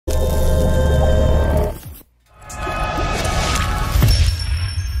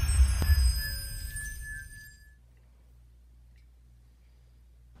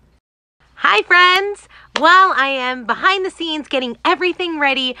friends, while I am behind the scenes getting everything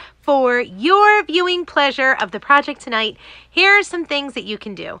ready for your viewing pleasure of the project tonight, here are some things that you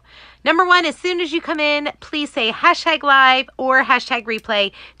can do. Number one, as soon as you come in, please say #live or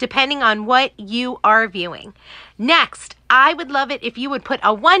 #replay, depending on what you are viewing. Next, I would love it if you would put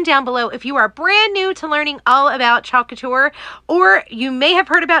a 1 down below if you are brand new to learning all about Chalk Couture, or you may have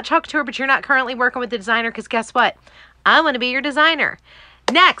heard about Chalk Couture, but you're not currently working with the designer, because guess what? I want to be your designer.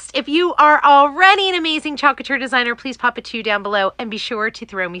 Next, if you are already an amazing Chalk Couture designer, please pop a 2 down below and be sure to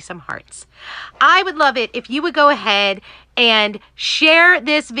throw me some hearts. I would love it if you would go ahead and share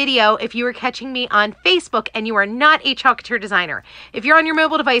this video if you are catching me on Facebook and you are not a Chalk Couture designer. If you're on your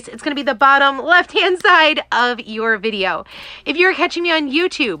mobile device, it's going to be the bottom left-hand side of your video. If you're catching me on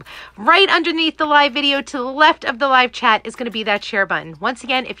YouTube, right underneath the live video to the left of the live chat is going to be that share button. Once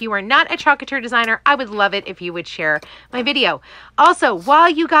again, if you are not a Chalk Couture designer, I would love it if you would share my video. Also, while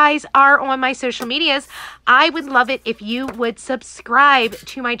you guys are on my social medias, I would love it if you would subscribe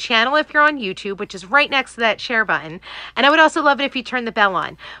to my channel if you're on YouTube, which is right next to that share button. And I would also love it if you turn the bell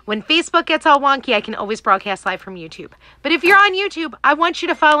on. When Facebook gets all wonky, I can always broadcast live from YouTube. But if you're on YouTube, I want you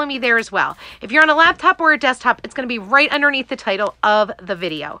to follow me there as well. If you're on a laptop or a desktop, it's going to be right underneath the title of the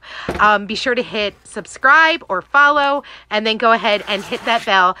video. Be sure to hit subscribe or follow, and then go ahead and hit that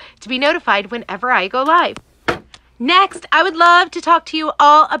bell to be notified whenever I go live. Next, I would love to talk to you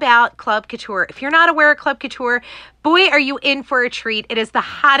all about Club Couture. If you're not aware of Club Couture, boy, are you in for a treat. It is the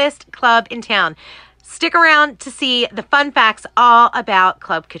hottest club in town. Stick around to see the fun facts all about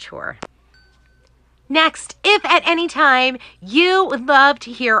Club Couture. Next, if at any time you would love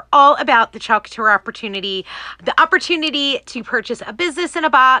to hear all about the Chalk Couture opportunity, the opportunity to purchase a business in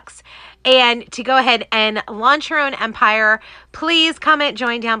a box and to go ahead and launch your own empire, please comment,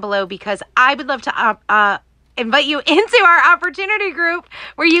 join down below, because I would love to invite you into our opportunity group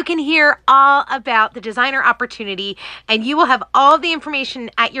where you can hear all about the designer opportunity, and you will have all the information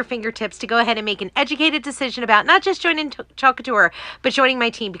at your fingertips to go ahead and make an educated decision about not just joining Chalk Couture, but joining my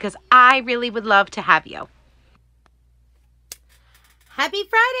team, because I really would love to have you. Happy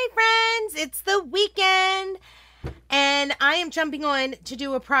Friday, friends! It's the weekend, and I am jumping on to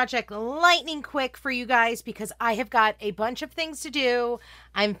do a project lightning quick for you guys because I have got a bunch of things to do.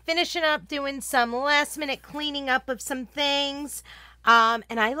 I'm finishing up doing some last minute cleaning up of some things. And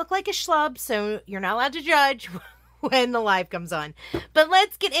I look like a schlub, so you're not allowed to judge when the live comes on. But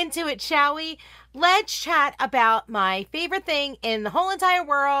let's get into it, shall we? Let's chat about my favorite thing in the whole entire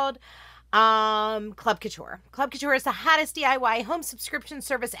world, Club Couture. Club Couture is the hottest DIY home subscription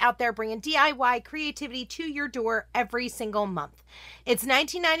service out there, bringing DIY creativity to your door every single month. It's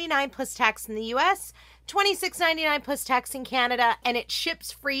 $19.99 plus tax in the US, $26.99 plus tax in Canada, and it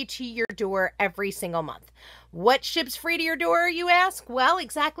ships free to your door every single month. What ships free to your door, you ask? Well,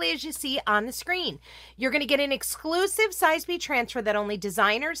 exactly as you see on the screen. You're going to get an exclusive size B transfer that only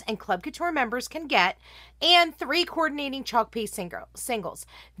designers and Club Couture members can get, and 3 coordinating chalk paste singles.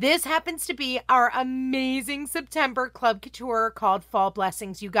 This happens to be our amazing September Club Couture called Fall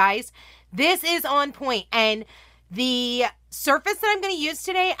Blessings, you guys. This is on point, and the surface that I'm going to use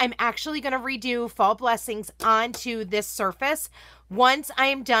today, I'm actually going to redo Fall Blessings onto this surface once I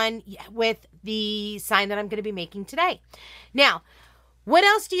am done with the sign that I'm going to be making today. Now, what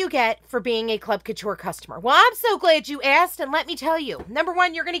else do you get for being a Club Couture customer? Well, I'm so glad you asked, and let me tell you. Number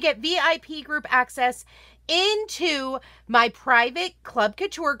one, you're going to get VIP group access into my private Club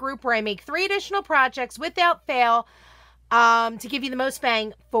Couture group where I make 3 additional projects without fail to give you the most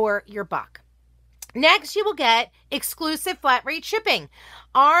bang for your buck. Next, you will get exclusive flat rate shipping.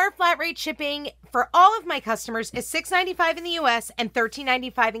 Our flat rate shipping for all of my customers is $6.95 in the US and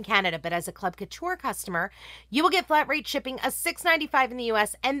 $13.95 in Canada. But as a Club Couture customer, you will get flat rate shipping of $6.95 in the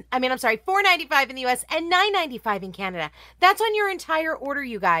US and $4.95 in the US and $9.95 in Canada. That's on your entire order,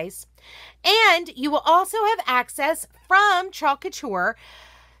 you guys. And you will also have access from Chalk Couture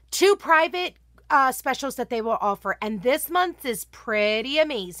to private specials that they will offer, and this month is pretty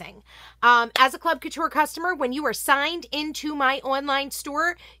amazing. As a Club Couture customer, when you are signed into my online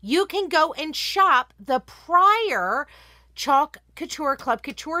store, you can go and shop the prior Chalk Couture Club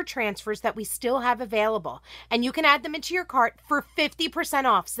Couture transfers that we still have available, and you can add them into your cart for 50%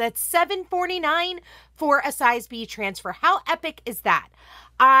 off. So that's $7.49 for a size B transfer. How epic is that?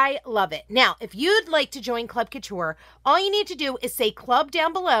 I love it. Now, if you'd like to join Club Couture, all you need to do is say club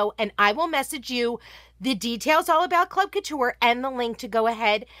down below, and I will message you the details all about Club Couture and the link to go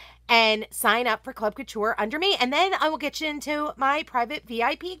ahead and sign up for Club Couture under me. And then I will get you into my private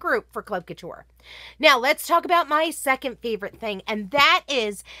VIP group for Club Couture. Now, let's talk about my second favorite thing, and that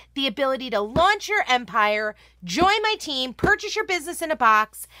is the ability to launch your empire, join my team, purchase your business in a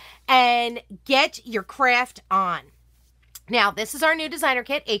box, and get your craft on. Now, this is our new designer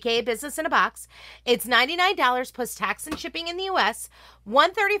kit, aka Business in a Box. It's $99 plus tax and shipping in the US,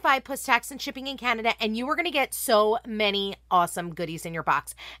 $135 plus tax and shipping in Canada, and you are going to get so many awesome goodies in your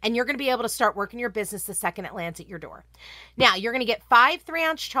box. And you're going to be able to start working your business the second it lands at your door. Now, you're going to get 5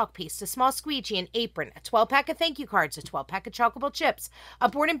 3-ounce chalk pieces, a small squeegee, an apron, a 12-pack of thank you cards, a 12-pack of chalkable chips, a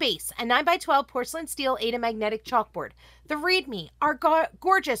board and base, a 9x12 porcelain steel 8 magnetic chalkboard, the Read Me, our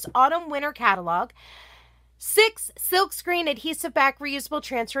gorgeous autumn-winter catalog, 6 silkscreen adhesive back reusable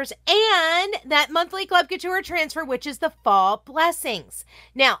transfers, and that monthly Club Couture transfer, which is the Fall Blessings.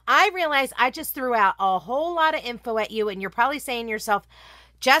 Now, I realize I just threw out a whole lot of info at you, and you're probably saying to yourself,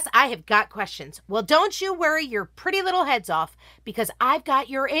 Jess, I have got questions. Well, don't you worry your pretty little heads off, because I've got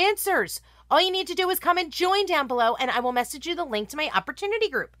your answers. All you need to do is come and join down below, and I will message you the link to my opportunity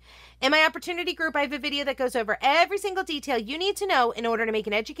group. In my opportunity group, I have a video that goes over every single detail you need to know in order to make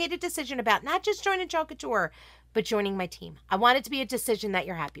an educated decision about not just joining Club Couture, but joining my team. I want it to be a decision that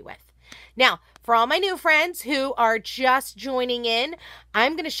you're happy with. Now, for all my new friends who are just joining in,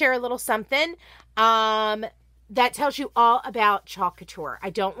 I'm going to share a little something that tells you all about Club Couture. I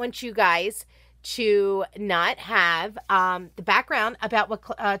don't want you guys to not have the background about what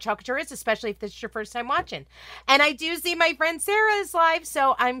Club Couture is, especially if this is your first time watching. And I do see my friend Sarah is live,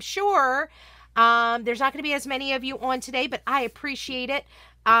 so I'm sure there's not going to be as many of you on today, but I appreciate it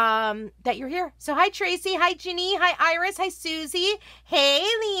that you're here. So hi Tracy, hi Ginny, hi Iris, hi Susie, hey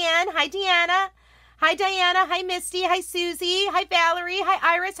Leanne, hi Deanna, hi Diana, hi Misty, hi Susie, hi Valerie,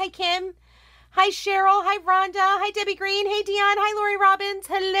 hi Iris, hi Kim, hi Cheryl, hi Rhonda, hi Debbie Green, hey Dion, hi Lori Robbins.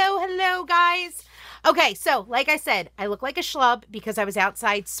 Hello guys. Okay, so like I said, I look like a schlub because I was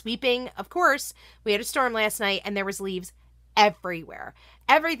outside sweeping. Of course, we had a storm last night and there was leaves everywhere.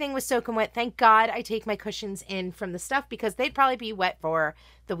 Everything was soaking wet. Thank God I take my cushions in from the stuff because they'd probably be wet for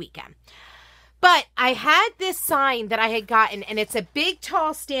the weekend. But I had this sign that I had gotten, and it's a big,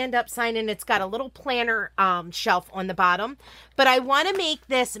 tall, stand-up sign, and it's got a little planter shelf on the bottom. But I want to make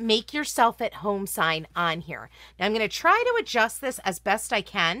this make yourself at home sign on here. Now, I'm going to try to adjust this as best I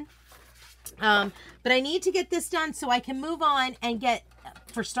can. But I need to get this done so I can move on and get,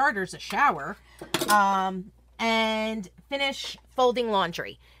 for starters, a shower. And finish folding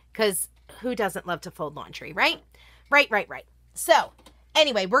laundry. Because who doesn't love to fold laundry, right? Right. So,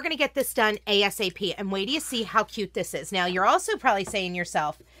 anyway, we're going to get this done ASAP. And wait till you see how cute this is. Now, you're also probably saying to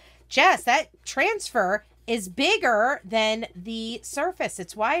yourself, Jess, that transfer is bigger than the surface.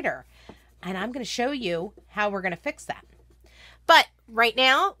 It's wider. And I'm going to show you how we're going to fix that. But right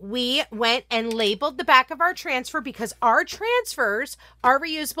now, we went and labeled the back of our transfer because our transfers are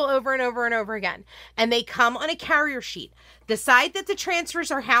reusable over and over and over again. And they come on a carrier sheet. The side that the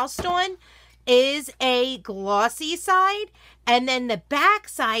transfers are housed on is a glossy side, and then the back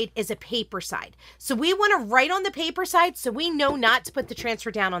side is a paper side. So we want to write on the paper side so we know not to put the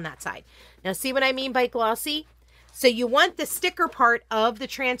transfer down on that side. Now, see what I mean by glossy? So you want the sticker part of the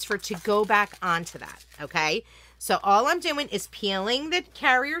transfer to go back onto that, okay? So all I'm doing is peeling the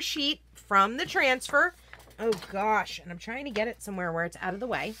carrier sheet from the transfer. Oh gosh, and I'm trying to get it somewhere where it's out of the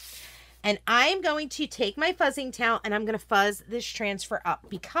way. And I'm going to take my fuzzing towel and I'm going to fuzz this transfer up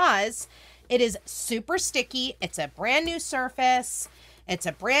because it is super sticky. It's a brand new surface. It's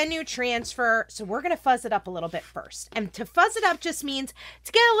a brand new transfer. So we're going to fuzz it up a little bit first. And to fuzz it up just means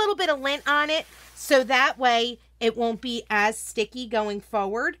to get a little bit of lint on it so that way it won't be as sticky going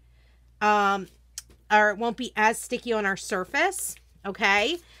forward. Or it won't be as sticky on our surface,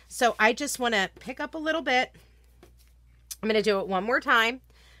 okay? So I just want to pick up a little bit. I'm going to do it one more time,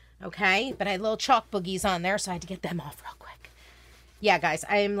 okay? But I had little chalk boogies on there, so I had to get them off real quick. Yeah, guys,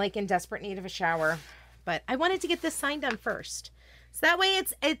 I am like in desperate need of a shower, but I wanted to get this sign done first. So that way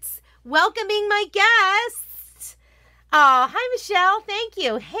it's welcoming my guests. Oh, hi, Michelle. Thank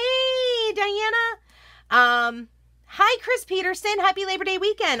you. Hey, Diana. Hi, Chris Peterson. Happy Labor Day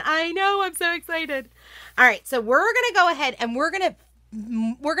weekend. I know. I'm so excited. All right. So we're going to go ahead and we're going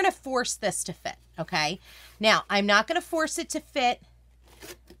to force this to fit. Okay. Now, I'm not going to force it to fit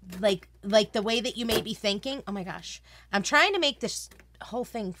like the way that you may be thinking. Oh my gosh. I'm trying to make this whole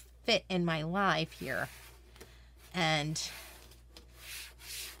thing fit in my live here. And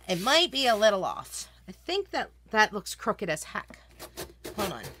it might be a little off. I think that looks crooked as heck.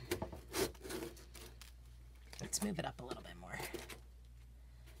 Hold on. Let's move it up a little bit more.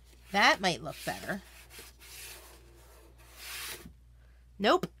 That might look better.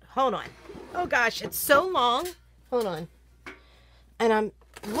 Nope. Hold on. Oh gosh, it's so long. Hold on. And I'm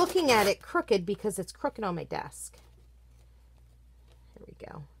looking at it crooked because it's crooked on my desk. There we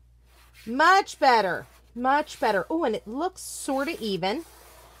go. Much better. Much better. Oh, and it looks sort of even.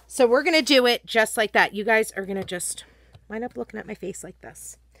 So we're going to do it just like that. You guys are going to just wind up looking at my face like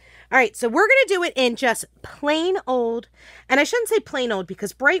this. All right, so we're going to do it in just plain old, and I shouldn't say plain old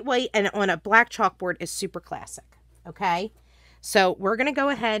because bright white and on a black chalkboard is super classic, okay? So we're going to go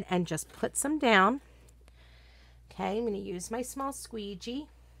ahead and just put some down. Okay, I'm going to use my small squeegee.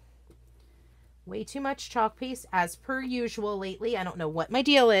 Way too much chalk paste as per usual lately. I don't know what my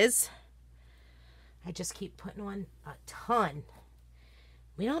deal is. I just keep putting on a ton.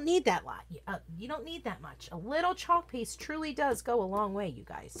 We don't need that lot. You don't need that much. A little chalk paste truly does go a long way, you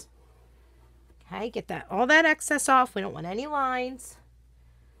guys. Okay, get that all that excess off. We don't want any lines.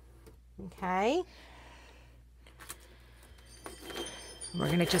 Okay. We're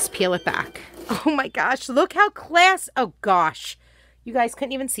going to just peel it back. Oh my gosh, look how oh gosh. You guys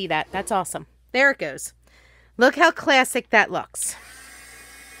couldn't even see that. That's awesome. There it goes. Look how classic that looks.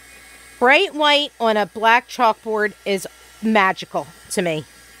 Bright white on a black chalkboard is magical to me.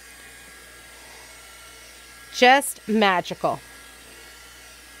 Just magical.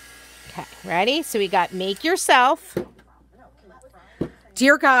 Okay, ready? So we got make yourself.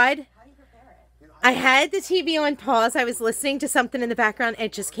 Dear God, I had the TV on pause. I was listening to something in the background. And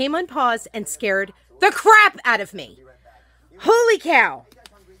it just came on pause and scared the crap out of me. Holy cow.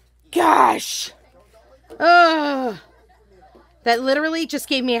 Gosh. Ugh. That literally just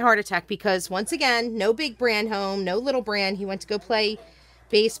gave me a heart attack because once again, no big brand home, no little brand. He went to go play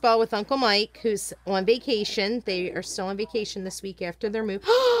baseball with Uncle Mike, who's on vacation. They are still on vacation this week after their move.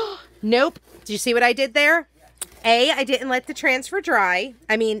 Nope. Did you see what I did there? I didn't let the transfer dry.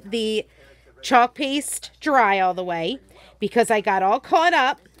 I mean, the chalk paste dry all the way because I got all caught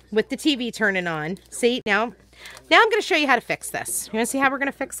up with the TV turning on. See, now I'm going to show you how to fix this. You want to see how we're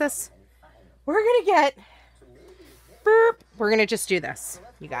going to fix this? We're going to get, burp. We're going to just do this,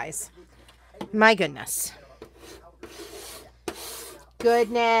 you guys. My goodness.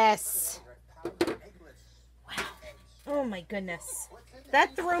 Goodness. Wow. Oh my goodness.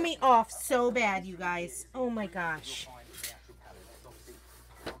 That threw me off so bad, you guys. Oh my gosh.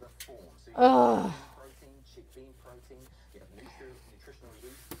 Oh.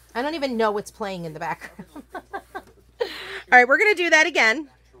 I don't even know what's playing in the background. All right, we're going to do that again.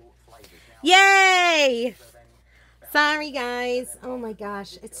 Yay! Sorry, guys. Oh my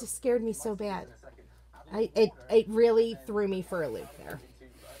gosh. It just scared me so bad. It really threw me for a loop there.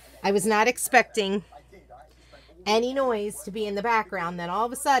 I was not expecting any noise to be in the background. Then all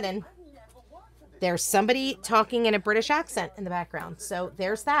of a sudden, there's somebody talking in a British accent in the background. So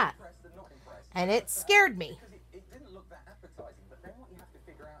there's that. And it scared me.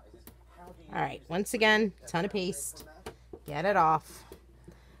 All right. Once again, ton of paste. Get it off.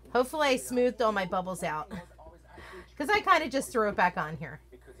 Hopefully I smoothed all my bubbles out. Because I kind of just threw it back on here.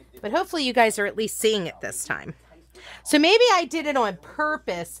 But hopefully you guys are at least seeing it this time. So maybe I did it on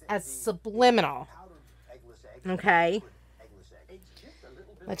purpose as subliminal. Okay.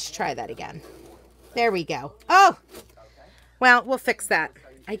 Let's try that again. There we go. Oh! Well, we'll fix that.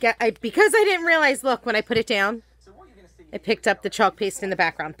 Because I didn't realize, look, when I put it down, it picked up the chalk paste in the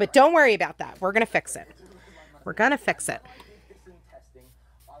background. But don't worry about that. We're going to fix it. We're going to fix it.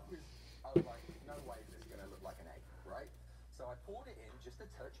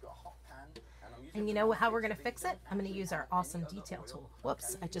 And you know how we're going to fix it? I'm going to use our awesome detail tool.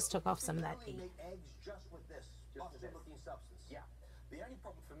 Whoops, I just took off some of that ink.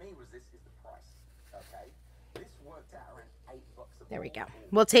 There we go.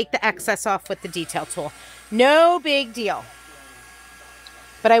 We'll take the excess off with the detail tool. No big deal.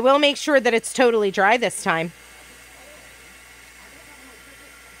 But I will make sure that it's totally dry this time.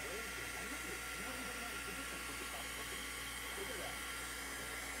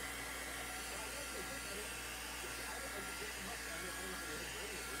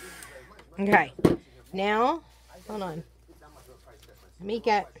 Okay, now, hold on.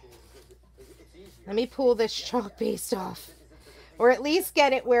 Let me pull this chalk paste off. Or at least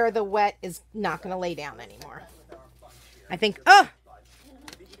get it where the wet is not going to lay down anymore. I think, oh!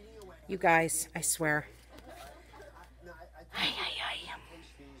 You guys, I swear.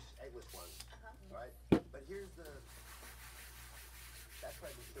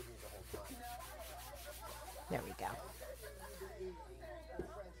 There we go.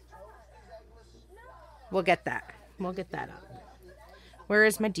 We'll get that. We'll get that up. Where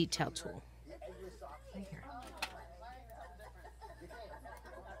is my detail tool? Right here.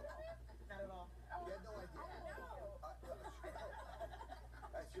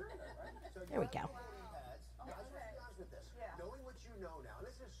 we go. Knowing what you know now,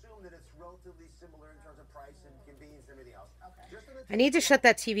 let's assume that it's relatively similar in terms of price and convenience and everything else. I need to shut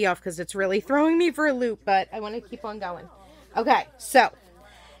that TV off because it's really throwing me for a loop, but I want to keep on going. Okay, so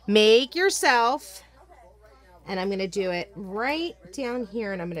make yourself, and I'm going to do it right down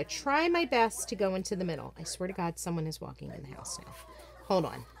here, and I'm going to try my best to go into the middle. I swear to God, someone is walking in the house now. Hold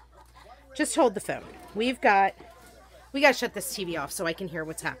on. Just hold the phone. We got to shut this TV off so I can hear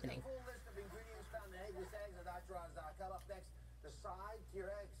what's happening.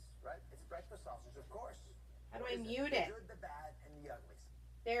 How do I mute it?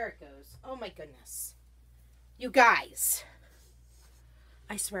 There it goes. Oh my goodness. You guys.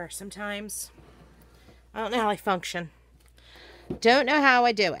 I swear, sometimes I don't know how I function. Don't know how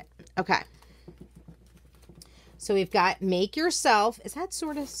I do it. Okay. So we've got make yourself. Is that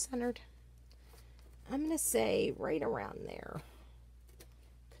sort of centered? I'm going to say right around there.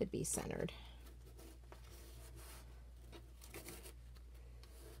 Could be centered.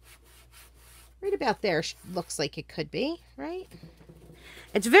 Right about there looks like it could be, right?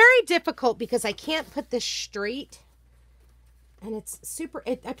 It's very difficult because I can't put this straight. And it's super,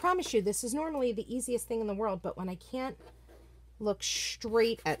 I promise you, this is normally the easiest thing in the world, but when I can't look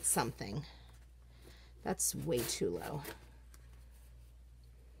straight at something, that's way too low.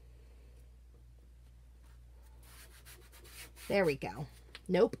 There we go.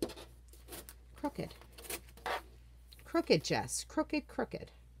 Nope. Crooked. Crooked, Jess. Crooked, crooked.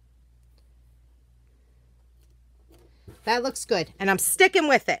 That looks good. And I'm sticking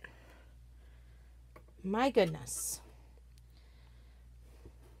with it. My goodness.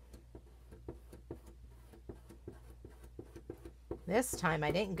 This time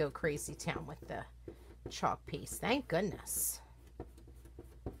I didn't go crazy town with the chalk piece. Thank goodness.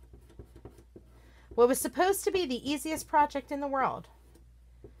 What was supposed to be the easiest project in the world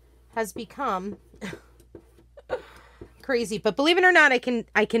has become crazy. But believe it or not, I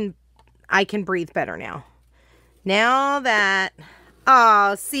can breathe better now. Now that,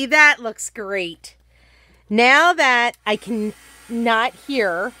 oh, see, that looks great. Now that I can not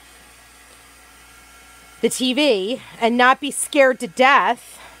hear the TV and not be scared to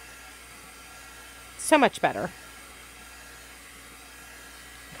death, so much better.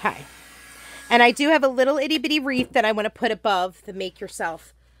 Okay. And I do have a little itty bitty wreath that I want to put above the make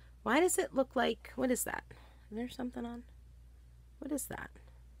yourself. Why does it look like, what is that? Is there something on? What is that?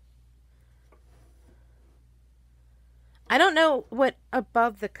 I don't know what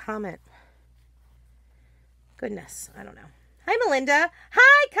above the comment. Goodness, I don't know. Hi, Melinda.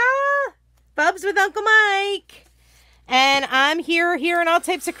 Hi, Kyle. Bubs with Uncle Mike. And I'm here hearing all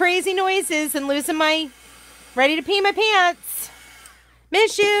types of crazy noises and losing my, ready to pee my pants.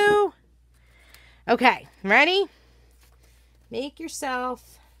 Miss you. Okay, ready? Make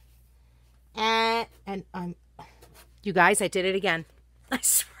yourself and you guys, I did it again. I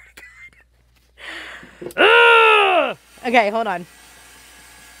swear to God. Ugh! Okay, hold on.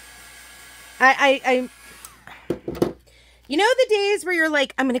 You know the days where you're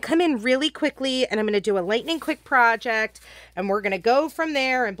like, I'm going to come in really quickly and I'm going to do a lightning quick project and we're going to go from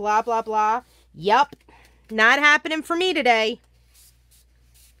there and blah, blah, blah. Yup. Not happening for me today.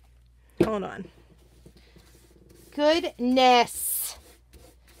 Hold on. Goodness.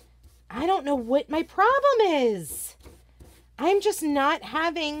 I don't know what my problem is. I'm just not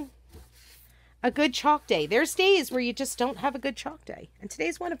having a good chalk day. There's days where you just don't have a good chalk day. And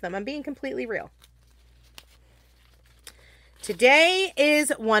today's one of them. I'm being completely real. Today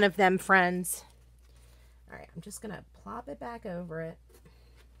is one of them, friends. All right, I'm just going to plop it back over it.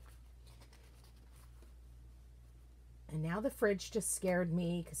 And now the fridge just scared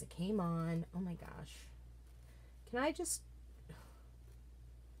me because it came on. Oh my gosh. Can I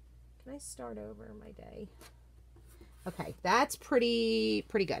start over my day? Okay, that's pretty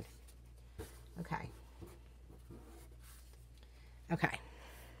good. Okay. Okay.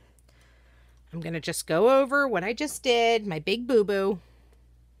 I'm going to just go over what I just did, my big boo-boo.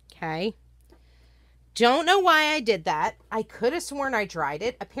 Okay. Don't know why I did that. I could have sworn I dried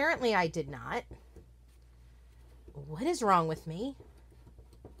it. Apparently I did not. What is wrong with me?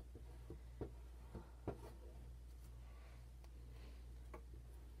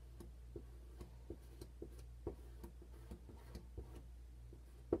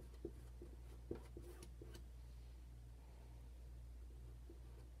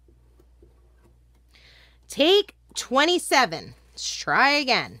 Take 27. Let's try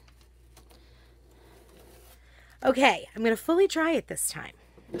again. Okay, I'm going to fully dry it this time.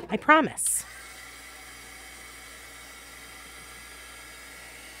 I promise.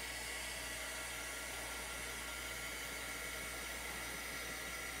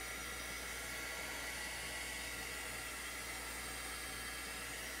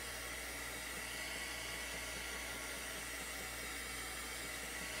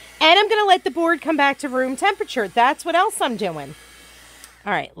 I'm going to let the board come back to room temperature. That's what else I'm doing.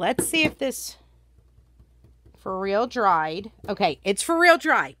 All right, let's see if this for real dried. Okay, it's for real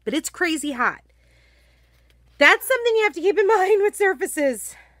dry, but it's crazy hot. That's something you have to keep in mind with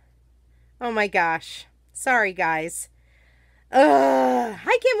surfaces. Oh my gosh. Sorry, guys.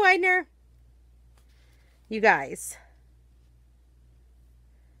 Hi, Kim Widener. You guys.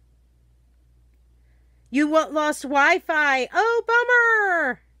 You lost Wi-Fi. Oh,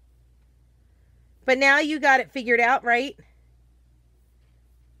 bummer. But now you got it figured out, right?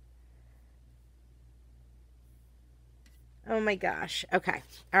 Oh my gosh. Okay.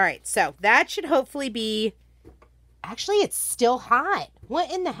 All right. So that should hopefully be... Actually, it's still hot.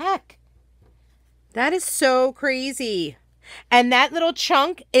 What in the heck? That is so crazy. And that little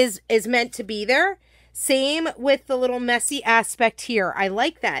chunk is meant to be there. Same with the little messy aspect here. I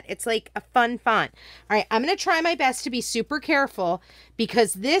like that. It's like a fun font. All right, I'm going to try my best to be super careful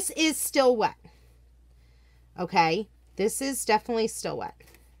because this is still wet. Okay, this is definitely still wet.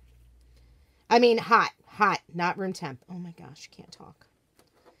 I mean, hot, not room temp. Oh my gosh, can't talk.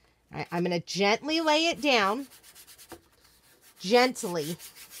 All right, I'm going to gently lay it down. Gently.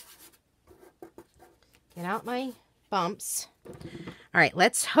 Get out my bumps. All right,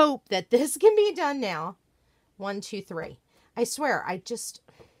 let's hope that this can be done now. 1, 2, 3. I swear,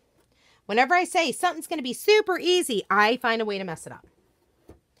 whenever I say something's going to be super easy, I find a way to mess it up.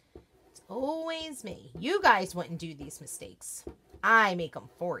 It's always me. You guys wouldn't do these mistakes. I make them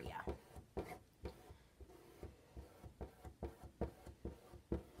for you.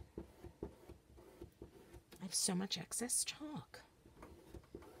 I have so much excess chalk.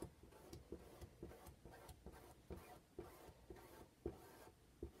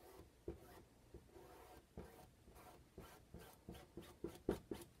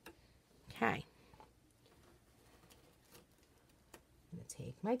 Okay. I'm going to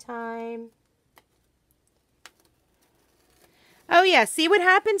take my time. Oh yeah, see what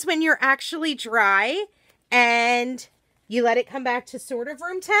happens when you're actually dry and you let it come back to sort of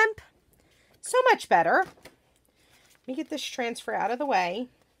room temp? So much better. Let me get this transfer out of the way.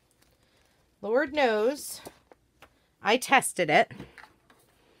 Lord knows I tested it.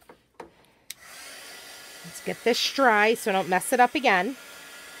 Let's get this dry so I don't mess it up again.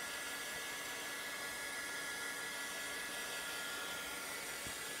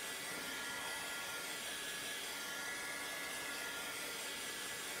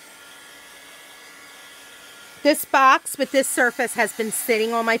 This box with this surface has been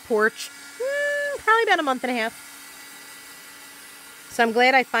sitting on my porch probably about a month and a half. So I'm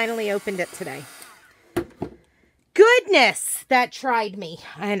glad I finally opened it today. Goodness, that tried me.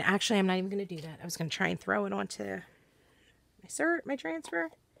 And actually, I'm not even going to do that. I was going to try and throw it onto my transfer.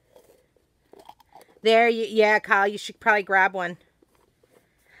 There, yeah, Kyle, you should probably grab one.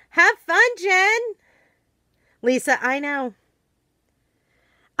 Have fun, Jen. Lisa, I know.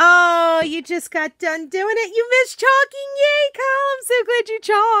 Oh, you just got done doing it. You missed chalking. Yay, Kyle. I'm so glad you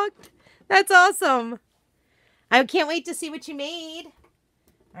chalked. That's awesome. I can't wait to see what you made.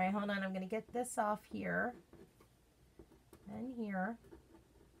 All right, hold on. I'm going to get this off here. And here.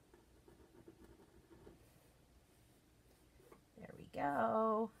 There we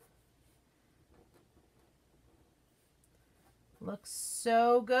go. Looks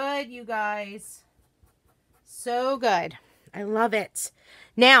so good, you guys. So good. I love it.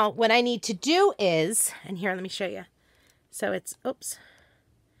 Now, what I need to do is, and here, let me show you. So it's, oops.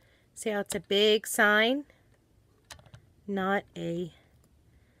 See how it's a big sign? Not a,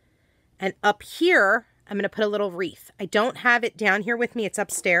 and up here, I'm going to put a little wreath. I don't have it down here with me. It's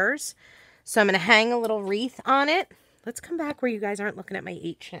upstairs. So I'm going to hang a little wreath on it. Let's come back where you guys aren't looking at my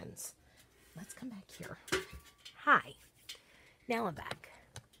 8 chins. Let's come back here. Hi. Now I'm back.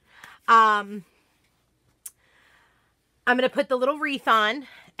 I'm going to put the little wreath on,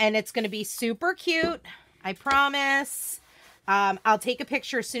 and it's going to be super cute. I promise. I'll take a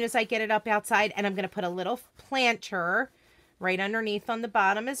picture as soon as I get it up outside, and I'm going to put a little planter right underneath on the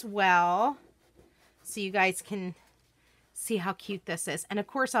bottom as well, so you guys can see how cute this is. And of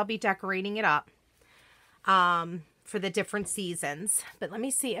course, I'll be decorating it up for the different seasons. But let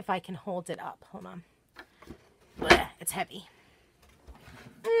me see if I can hold it up. Hold on. Blech, it's heavy.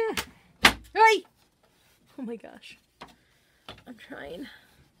 Right. Oh my gosh. I'm trying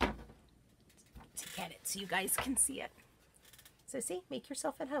to get it so you guys can see it. So see, make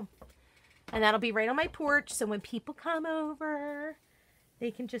yourself at home. And that'll be right on my porch. So when people come over,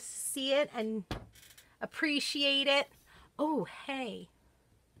 they can just see it and appreciate it. Oh, hey.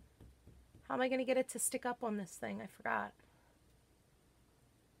 How am I going to get it to stick up on this thing? I forgot.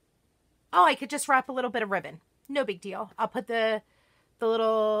 Oh, I could just wrap a little bit of ribbon. No big deal. I'll put the the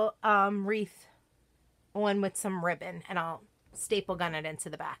little wreath on with some ribbon, and I'll staple gun it into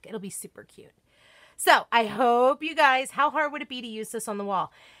the back. It'll be super cute. So I hope you guys, how hard would it be to use this on the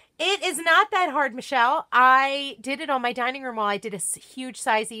wall? It is not that hard, Michelle. I did it on my dining room wall. I did a huge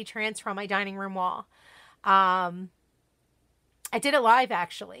size E-transfer on my dining room wall. I did it live,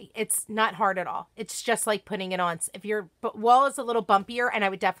 actually. It's not hard at all. It's just like putting it on. If your wall is a little bumpier, and I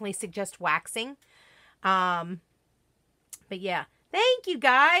would definitely suggest waxing. But yeah, thank you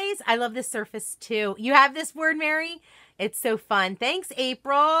guys. I love this surface too. You have this word, Mary? It's so fun. Thanks,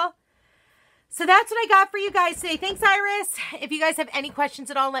 April. So that's what I got for you guys today. Thanks, Iris. If you guys have any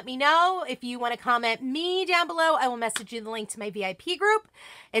questions at all, let me know. If you want to comment me down below, I will message you the link to my VIP group.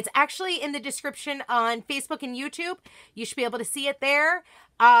 It's actually in the description on Facebook and YouTube. You should be able to see it there.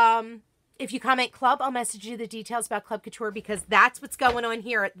 If you comment club, I'll message you the details about Club Couture, because that's what's going on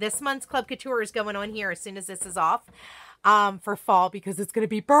here. This month's Club Couture is going on here as soon as this is off for fall, because it's going to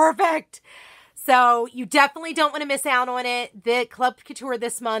be perfect. So you definitely don't want to miss out on it. The Club Couture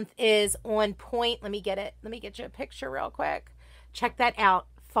this month is on point. Let me get it. Let me get you a picture real quick. Check that out.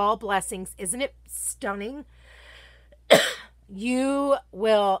 Fall Blessings. Isn't it stunning? You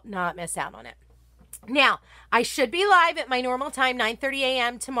will not miss out on it. Now, I should be live at my normal time, 9:30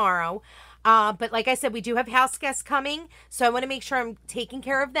 a.m. tomorrow. But like I said, we do have house guests coming, so I want to make sure I'm taking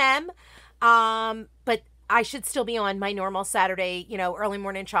care of them. But I should still be on my normal Saturday, early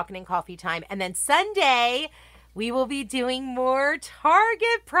morning chocolate and coffee time. And then Sunday, we will be doing more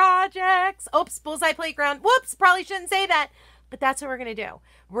Target projects. Oops, Bullseye Playground. Whoops, probably shouldn't say that. But that's what we're going to do.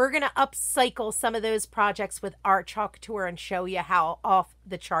 We're going to upcycle some of those projects with our Chalk Couture and show you how off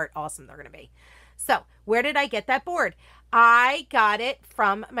the chart awesome they're going to be. So, where did I get that board? I got it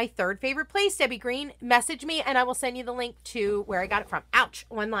from my third favorite place, Debbie Green. Message me and I will send you the link to where I got it from. Ouch,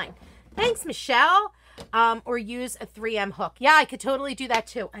 one line. Thanks, Michelle. Or use a 3M hook. Yeah, I could totally do that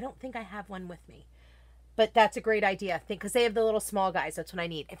too. I don't think I have one with me, but that's a great idea. I think because they have the little small guys. That's what I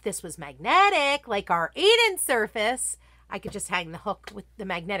need. If this was magnetic, like our 8-inch surface, I could just hang the hook with the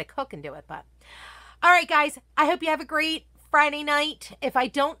magnetic hook and do it. But all right, guys, I hope you have a great Friday night. If I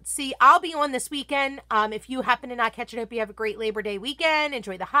don't see, I'll be on this weekend. If you happen to not catch it, I hope you have a great Labor Day weekend.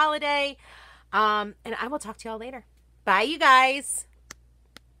 Enjoy the holiday. And I will talk to y'all later. Bye, you guys.